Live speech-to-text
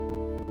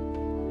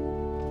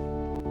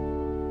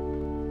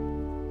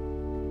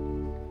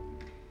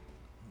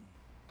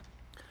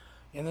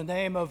In the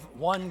name of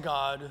one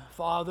God,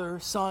 Father,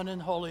 Son,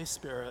 and Holy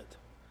Spirit.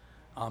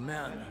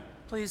 Amen.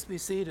 Please be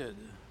seated.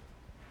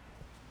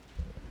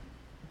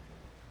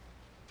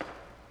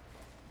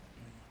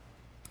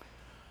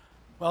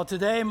 Well,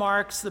 today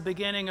marks the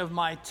beginning of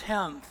my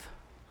 10th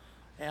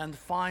and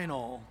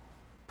final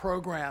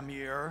program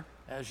year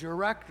as your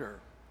rector.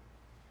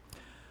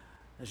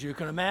 As you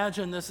can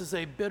imagine, this is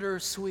a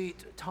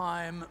bittersweet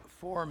time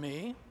for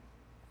me.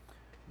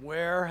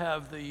 Where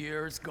have the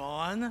years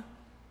gone?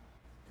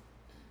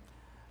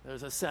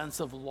 There's a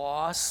sense of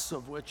loss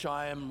of which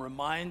I am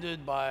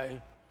reminded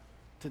by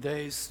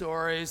today's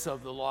stories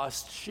of the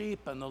lost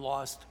sheep and the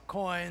lost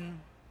coin.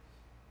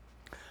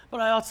 But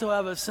I also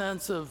have a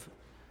sense of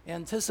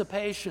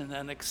anticipation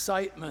and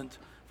excitement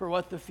for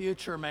what the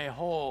future may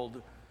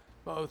hold,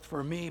 both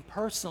for me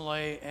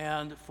personally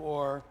and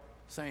for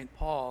St.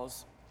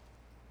 Paul's.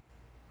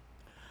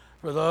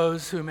 For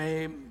those who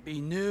may be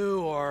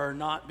new or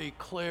not be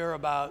clear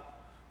about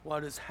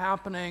what is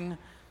happening,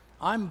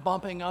 I'm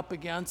bumping up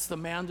against the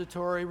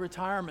mandatory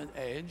retirement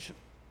age.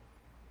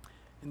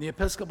 In the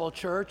Episcopal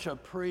Church, a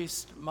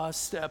priest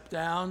must step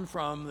down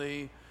from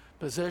the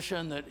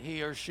position that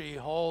he or she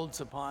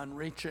holds upon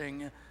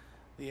reaching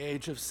the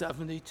age of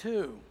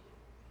 72.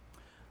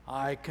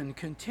 I can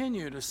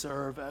continue to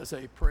serve as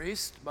a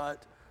priest,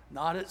 but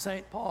not at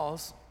St.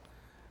 Paul's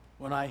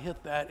when I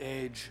hit that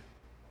age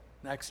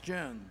next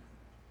June.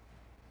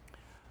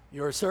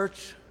 Your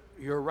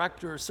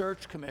rector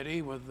search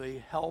committee, with the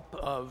help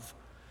of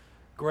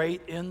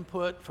great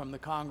input from the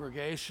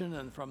congregation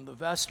and from the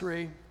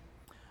vestry,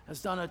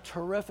 has done a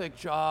terrific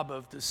job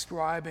of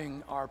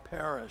describing our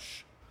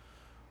parish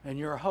and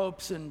your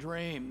hopes and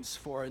dreams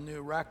for a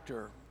new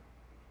rector.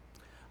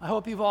 I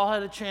hope you've all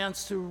had a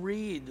chance to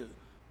read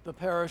the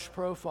parish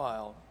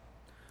profile.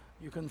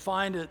 You can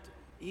find it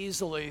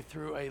easily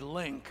through a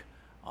link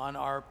on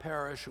our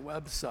parish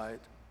website.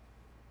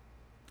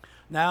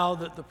 Now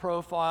that the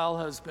profile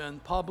has been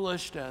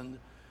published and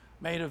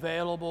made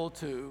available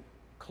to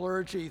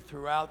clergy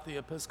throughout the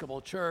Episcopal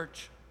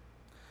Church,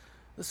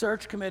 the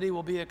search committee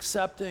will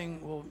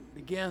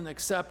begin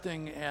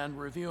accepting and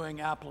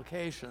reviewing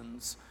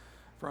applications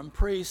from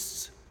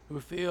priests who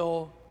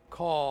feel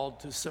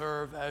called to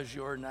serve as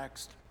your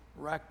next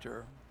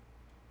rector.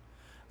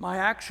 My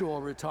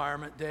actual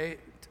retirement date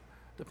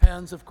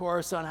depends, of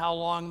course, on how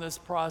long this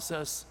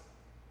process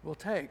will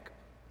take.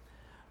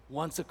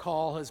 Once a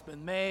call has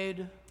been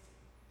made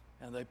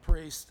and the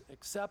priest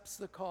accepts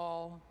the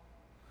call,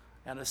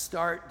 and a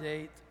start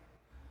date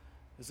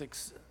is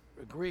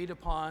agreed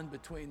upon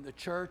between the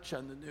church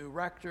and the new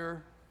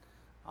rector,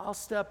 I'll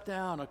step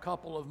down a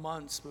couple of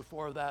months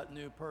before that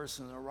new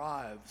person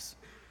arrives,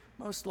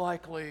 most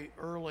likely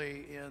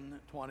early in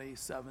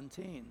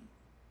 2017.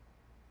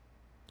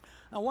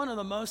 Now, one of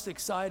the most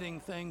exciting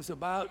things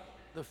about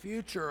the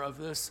future of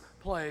this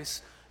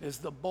place is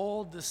the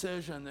bold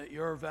decision that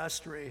your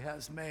vestry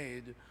has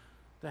made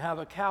to have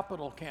a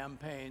capital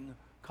campaign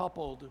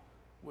coupled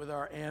with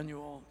our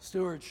annual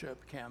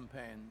stewardship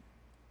campaign.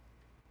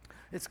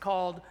 It's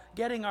called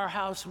Getting Our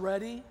House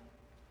Ready,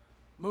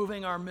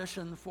 Moving Our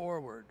Mission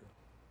Forward.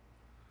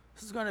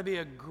 This is going to be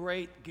a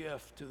great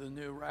gift to the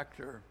new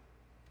rector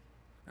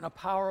and a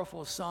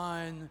powerful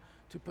sign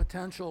to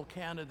potential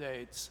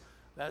candidates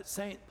that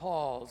St.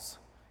 Paul's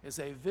is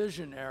a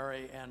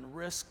visionary and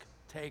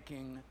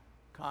risk-taking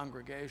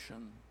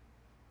congregation.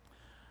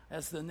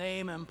 As the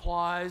name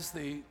implies,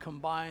 the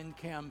combined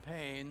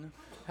campaign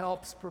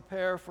helps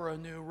prepare for a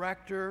new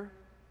rector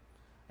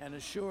and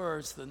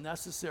assures the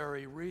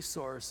necessary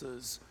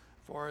resources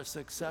for a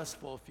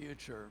successful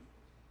future.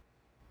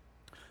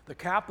 The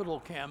capital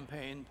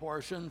campaign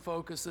portion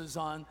focuses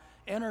on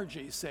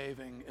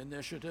energy-saving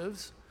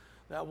initiatives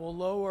that will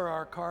lower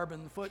our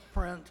carbon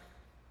footprint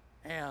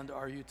and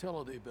our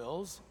utility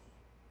bills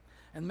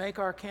and make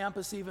our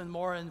campus even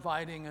more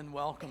inviting and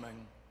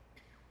welcoming.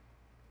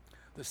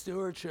 The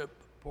stewardship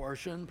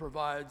portion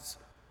provides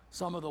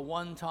some of the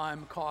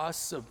one-time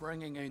costs of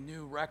bringing a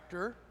new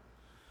rector,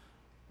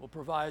 will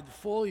provide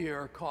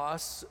full-year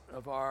costs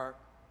of our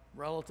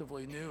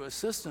relatively new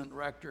assistant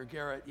rector,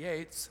 Garrett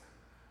Yates,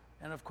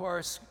 and of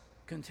course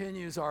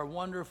continues our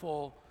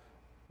wonderful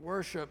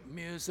worship,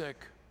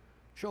 music,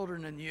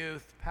 children and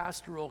youth,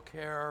 pastoral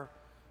care,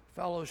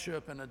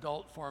 fellowship, and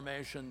adult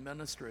formation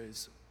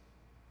ministries.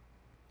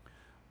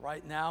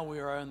 Right now we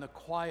are in the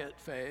quiet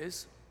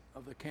phase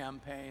of the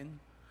campaign,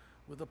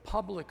 with a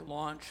public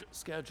launch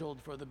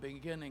scheduled for the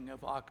beginning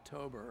of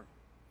October.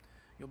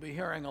 You'll be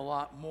hearing a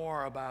lot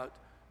more about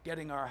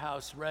getting our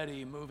house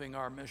ready, moving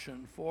our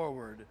mission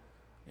forward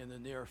in the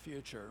near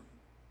future.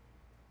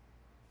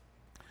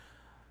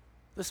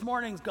 This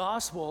morning's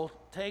gospel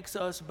takes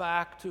us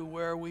back to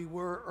where we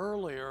were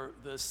earlier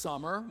this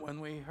summer when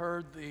we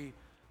heard the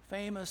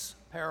famous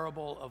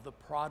parable of the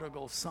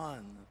prodigal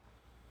son,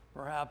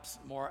 perhaps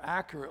more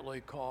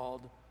accurately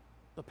called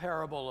the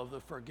parable of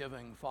the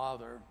forgiving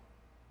father.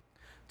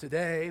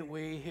 Today,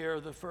 we hear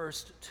the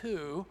first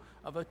two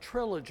of a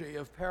trilogy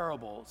of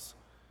parables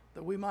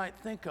that we might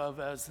think of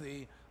as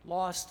the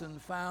lost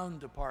and found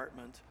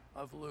department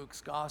of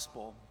Luke's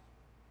gospel.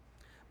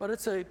 But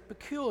it's a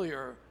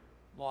peculiar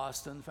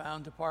lost and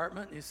found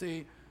department. You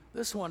see,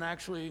 this one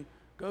actually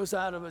goes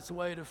out of its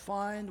way to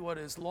find what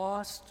is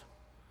lost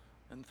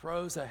and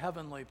throws a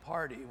heavenly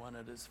party when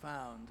it is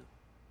found.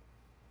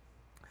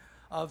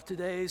 Of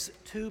today's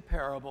two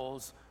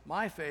parables,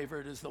 my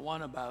favorite is the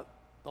one about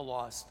the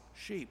lost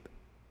sheep.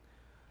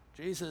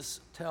 Jesus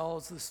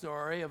tells the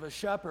story of a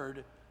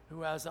shepherd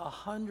who has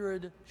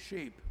 100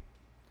 sheep.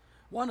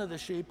 One of the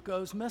sheep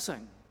goes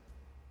missing.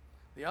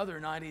 The other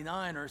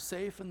 99 are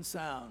safe and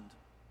sound.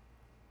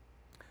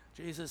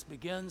 Jesus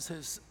begins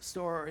his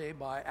story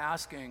by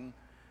asking,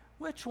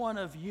 which one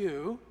of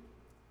you,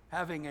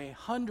 having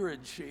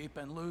 100 sheep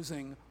and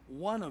losing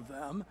one of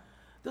them,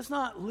 does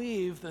not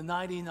leave the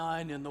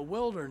 99 in the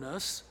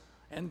wilderness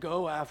and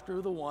go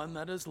after the one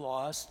that is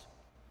lost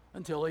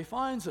until he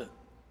finds it?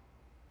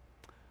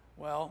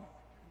 Well,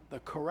 the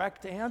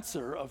correct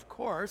answer, of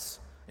course,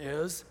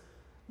 is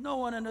no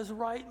one in his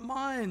right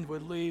mind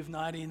would leave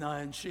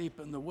 99 sheep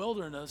in the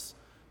wilderness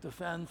to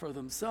fend for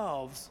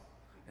themselves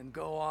and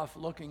go off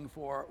looking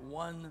for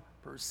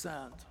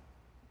 1%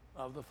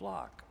 of the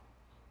flock.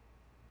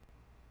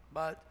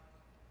 But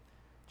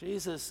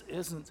Jesus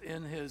isn't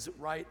in his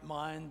right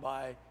mind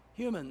by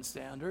human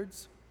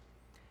standards.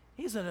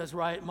 He's in his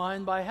right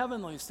mind by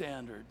heavenly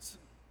standards.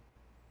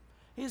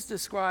 He's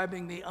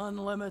describing the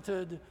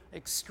unlimited,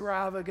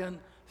 extravagant,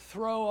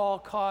 throw all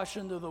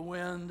caution to the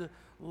wind,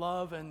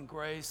 love and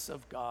grace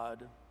of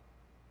God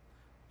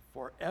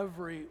for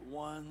every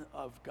one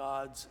of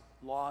God's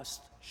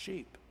lost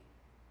sheep,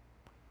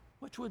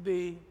 which would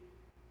be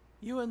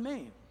you and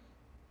me.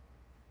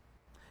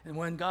 And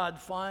when God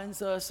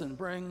finds us and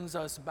brings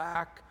us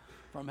back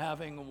from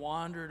having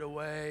wandered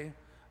away,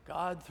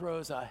 God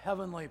throws a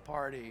heavenly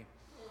party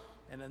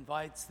and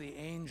invites the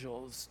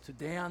angels to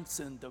dance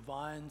in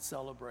divine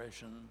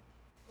celebration.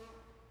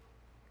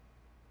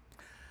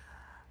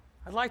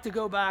 I'd like to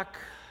go back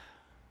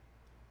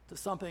to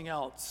something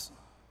else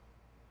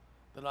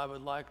that I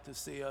would like to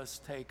see us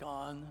take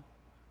on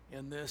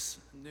in this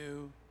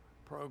new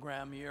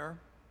program year.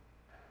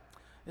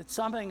 It's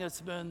something that's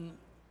been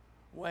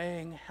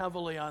weighing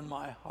heavily on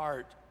my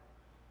heart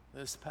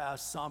this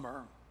past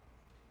summer,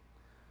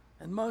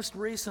 and most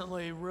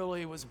recently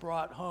really was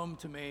brought home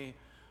to me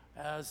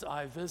as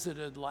I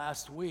visited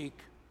last week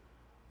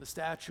the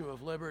Statue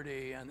of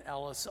Liberty and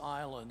Ellis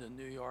Island in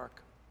New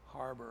York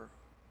Harbor.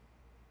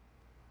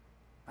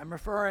 I'm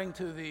referring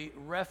to the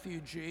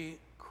refugee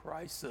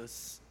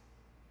crisis.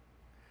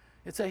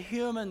 It's a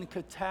human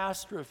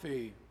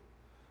catastrophe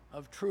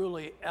of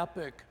truly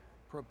epic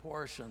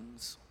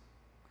proportions.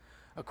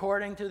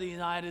 According to the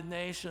United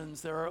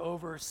Nations, there are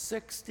over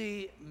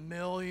 60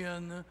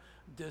 million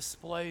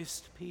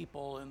displaced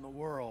people in the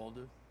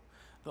world,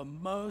 the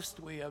most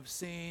we have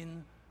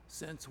seen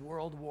since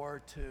World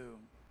War II.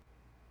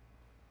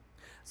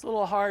 It's a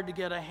little hard to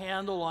get a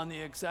handle on the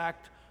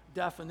exact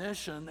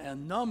definition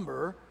and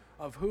number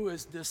of who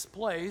is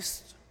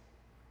displaced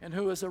and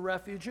who is a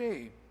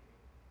refugee.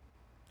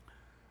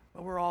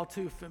 But we're all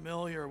too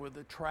familiar with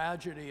the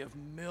tragedy of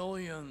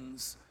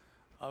millions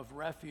of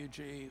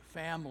refugee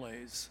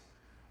families,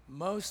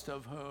 most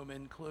of whom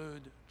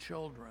include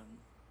children.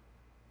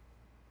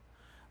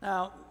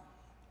 Now,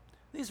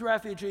 these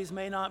refugees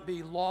may not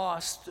be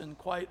lost in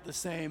quite the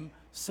same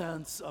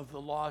sense of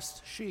the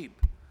lost sheep,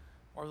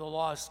 or the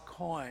lost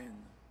coin,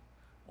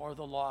 or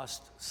the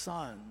lost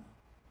son,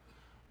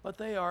 but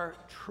they are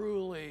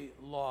truly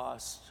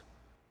lost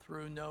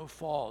through no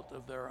fault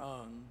of their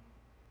own.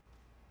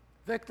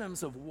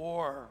 Victims of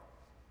war,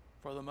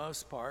 for the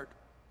most part,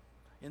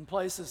 in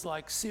places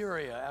like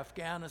Syria,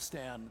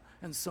 Afghanistan,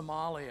 and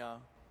Somalia.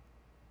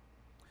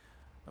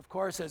 Of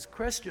course, as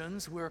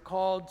Christians, we're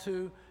called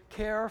to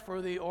care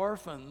for the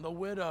orphan, the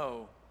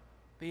widow,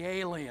 the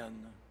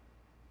alien.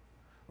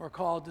 We're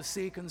called to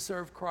seek and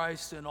serve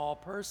Christ in all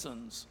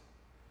persons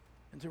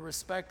and to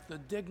respect the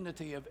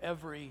dignity of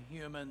every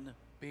human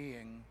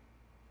being.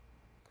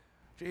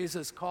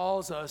 Jesus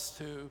calls us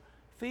to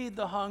feed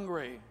the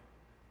hungry,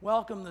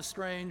 welcome the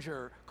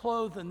stranger,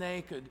 clothe the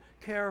naked,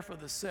 care for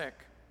the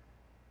sick.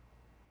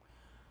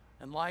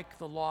 And like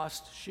the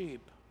lost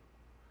sheep,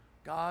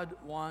 God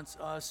wants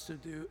us to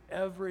do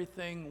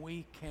everything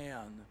we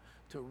can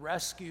to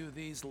rescue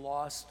these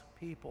lost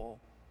people,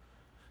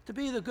 to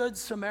be the good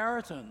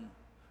Samaritan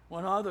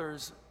when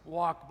others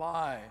walk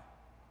by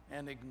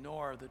and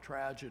ignore the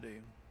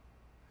tragedy,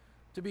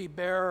 to be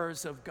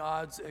bearers of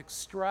God's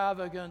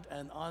extravagant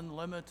and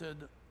unlimited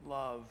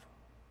love.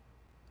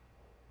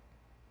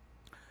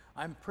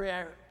 I'm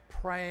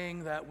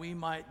praying that we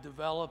might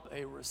develop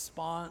a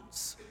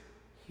response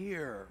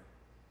here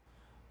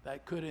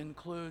that could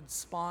include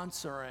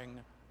sponsoring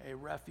a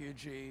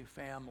refugee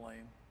family,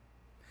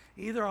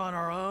 either on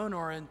our own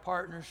or in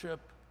partnership,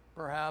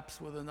 perhaps,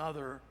 with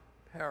another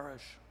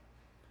parish.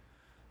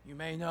 You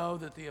may know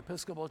that the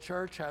Episcopal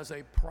Church has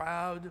a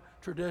proud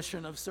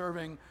tradition of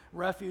serving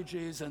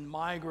refugees and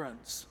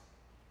migrants,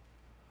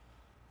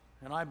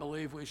 and I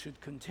believe we should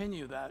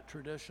continue that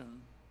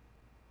tradition.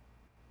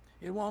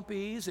 It won't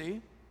be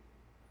easy.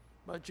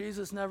 But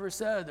Jesus never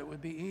said it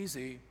would be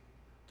easy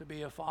to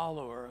be a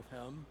follower of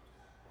him.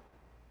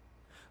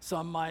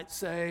 Some might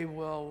say,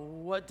 well,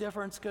 what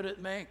difference could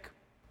it make?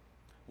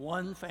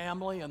 One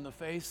family in the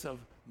face of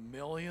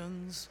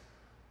millions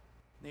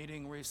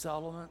needing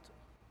resettlement?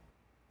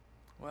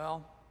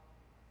 Well,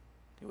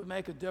 it would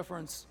make a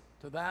difference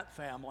to that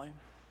family,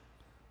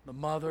 the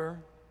mother,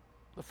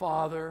 the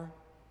father,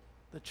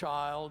 the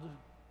child.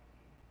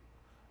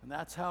 And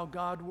that's how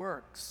God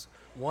works.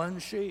 One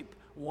sheep,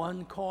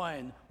 one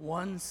coin,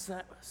 one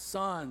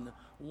son,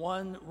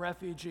 one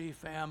refugee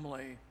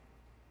family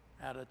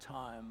at a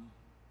time.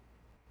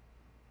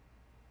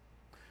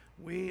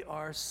 We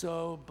are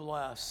so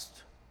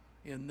blessed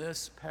in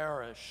this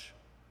parish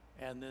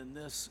and in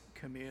this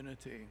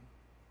community.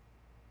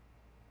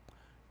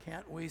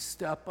 Can't we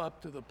step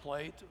up to the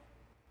plate,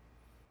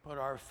 put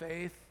our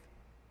faith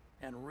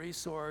and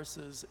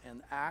resources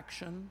in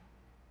action,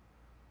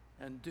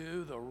 and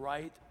do the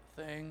right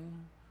thing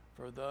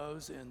for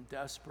those in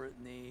desperate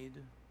need?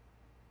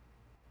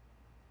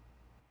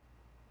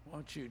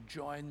 Won't you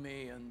join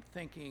me in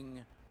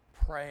thinking,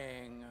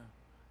 praying,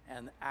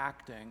 and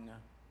acting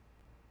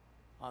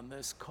on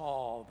this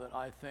call that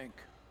I think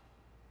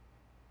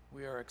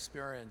we are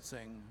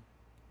experiencing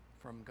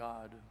from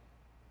God?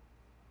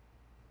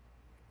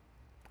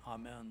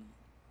 Amen.